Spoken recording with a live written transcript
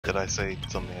Did I say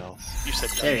something else? You said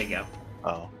There you go.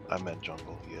 Oh, I meant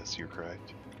jungle. Yes, you're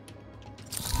correct.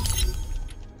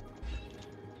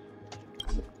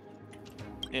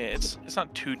 Yeah, it's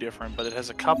not too different, but it has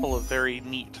a couple of very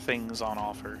neat things on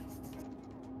offer.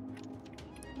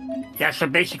 Yeah, so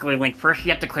basically, Link, first you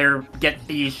have to get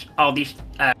all these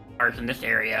stars in this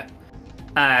area.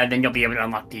 Then you'll be able to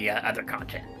unlock the other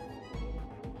content.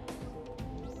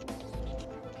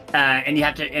 And you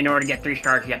have to, in order to get 3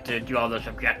 stars, you have to do all those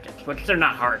objectives, which they're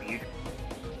not hard usually.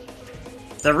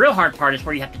 The real hard part is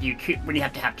where you have to do when you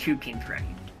have to have 2 teams ready.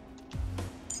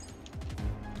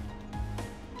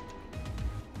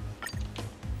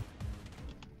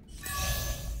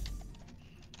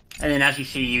 And then as you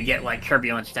see, you get like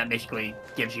turbulence that basically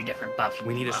gives you different buffs.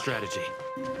 We need a strategy.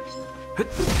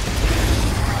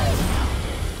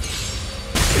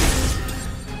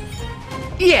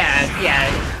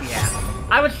 Yeah.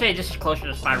 I would say this is closer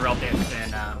to Spiral Disc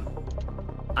than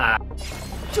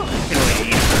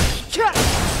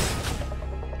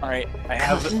Alright, I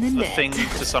have the thing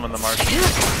to summon the Martian.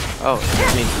 Oh,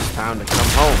 that means it's time to come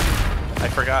home. I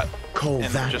forgot. Call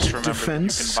And that just remember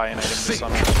defense? you can buy an item to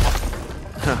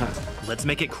summon. Let's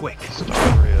make it quick.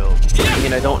 Real. I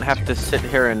mean, I don't have to sit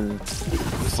here and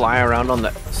fly around on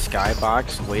the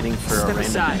skybox waiting for a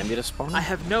random enemy to spawn. I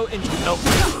have no interest. Nope.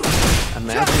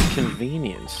 Imagine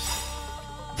convenience.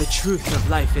 The truth of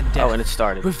life and death. Oh, and it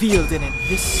started. Revealed in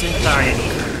this century. sorry.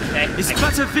 It's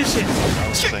but a vision. I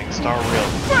was saying Star Rail.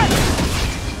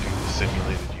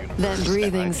 Simulated universe. That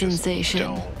breathing and I just sensation.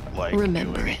 don't like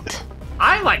Remember doing it.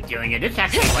 I like doing it. It's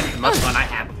actually like the most fun I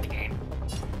have with the game.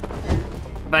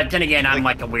 But then again, I'm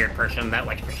like a weird person that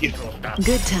likes procedural stuff.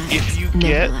 Good times If you never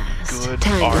get last. good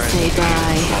Time to RNG, say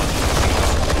bye.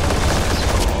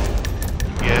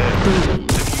 yeah,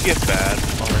 if you get bad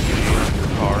RNG on your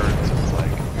cards, it's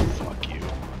like, fuck you.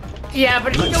 Yeah, but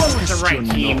if you're going with the right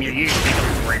team, you usually don't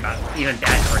have to worry about even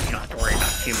bad cards. You don't have to worry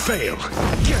about too much. Fail.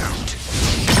 Count.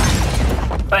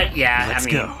 But yeah, Let's I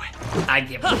mean, go. I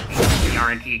get what the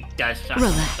RNG does suck.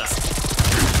 Relax.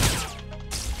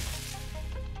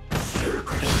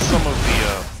 Some of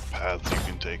the paths you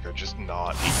can take are just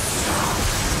not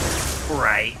easy.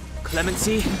 Right.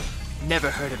 Clemency? Never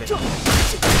heard of it.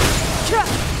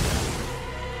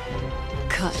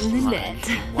 Cutting the net.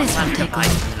 One This time will take I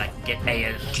long. can like get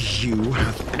Aya's. You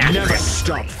have never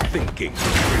stopped thinking.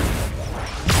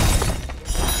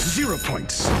 0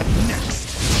 points. Next.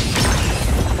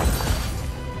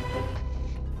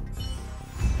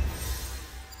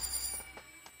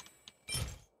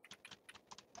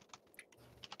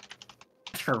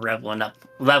 For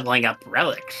leveling up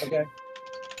relics. Okay.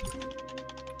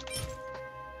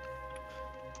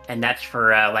 And that's for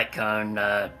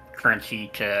Litecoin currency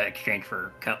to exchange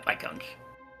for Litecoins.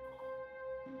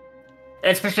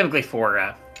 It's specifically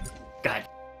for God.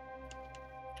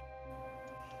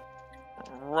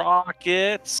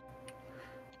 Rockets.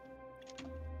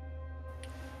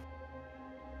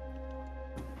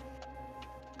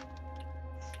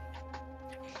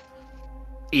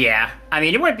 Yeah, I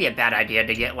mean it wouldn't be a bad idea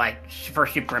to get for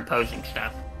superimposing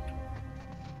stuff.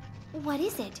 What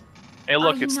is it? Hey,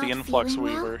 look, you it's the not Influx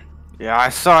feeling well? Weaver. Yeah, I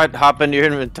saw it hop into your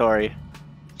inventory.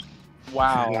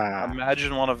 Wow. Wow.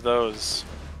 Imagine one of those.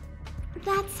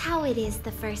 That's how it is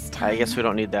the first time. I guess we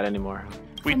don't need that anymore.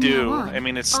 We From do. now on, I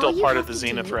mean, it's all still you part have of the to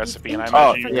Zenith do recipe, is and I enter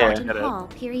imagine you yeah. don't Forgotten get it. Hall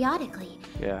periodically.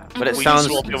 Yeah, And but it we sounds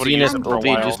just won't be able to Zenith use it for will a be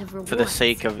while. just for the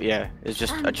sake of it's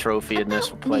just a trophy in this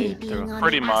about play me being through. on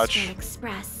Pretty the much. Astral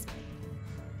Express.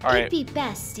 Alright, It'd be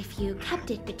best if you kept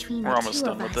it between we're the almost two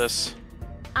done of with us. this.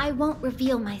 I won't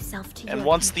reveal myself to you. And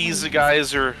once these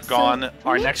guys are gone,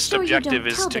 our make next sure you objective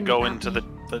don't is tell to them go about into me.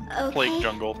 the Okay. plague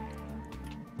jungle.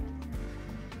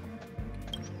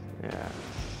 Yeah.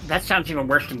 That sounds even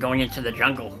worse than going into the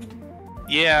jungle.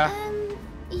 Yeah,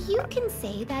 You can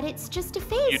say that it's just a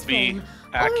phase you'd be frame,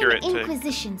 accurate or an to...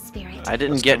 Inquisition spirit. I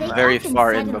didn't get They very often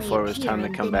far in suddenly before it was appear time to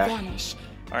and come then back. vanish.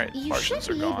 Alright, You Martians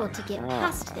should are be able gone. to get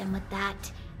past them with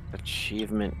that.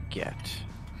 Achievement get.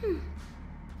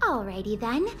 Alrighty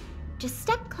then. Just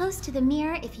step close to the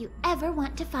mirror if you ever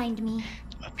want to find me.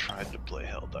 I tried to play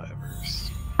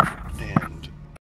Helldivers, and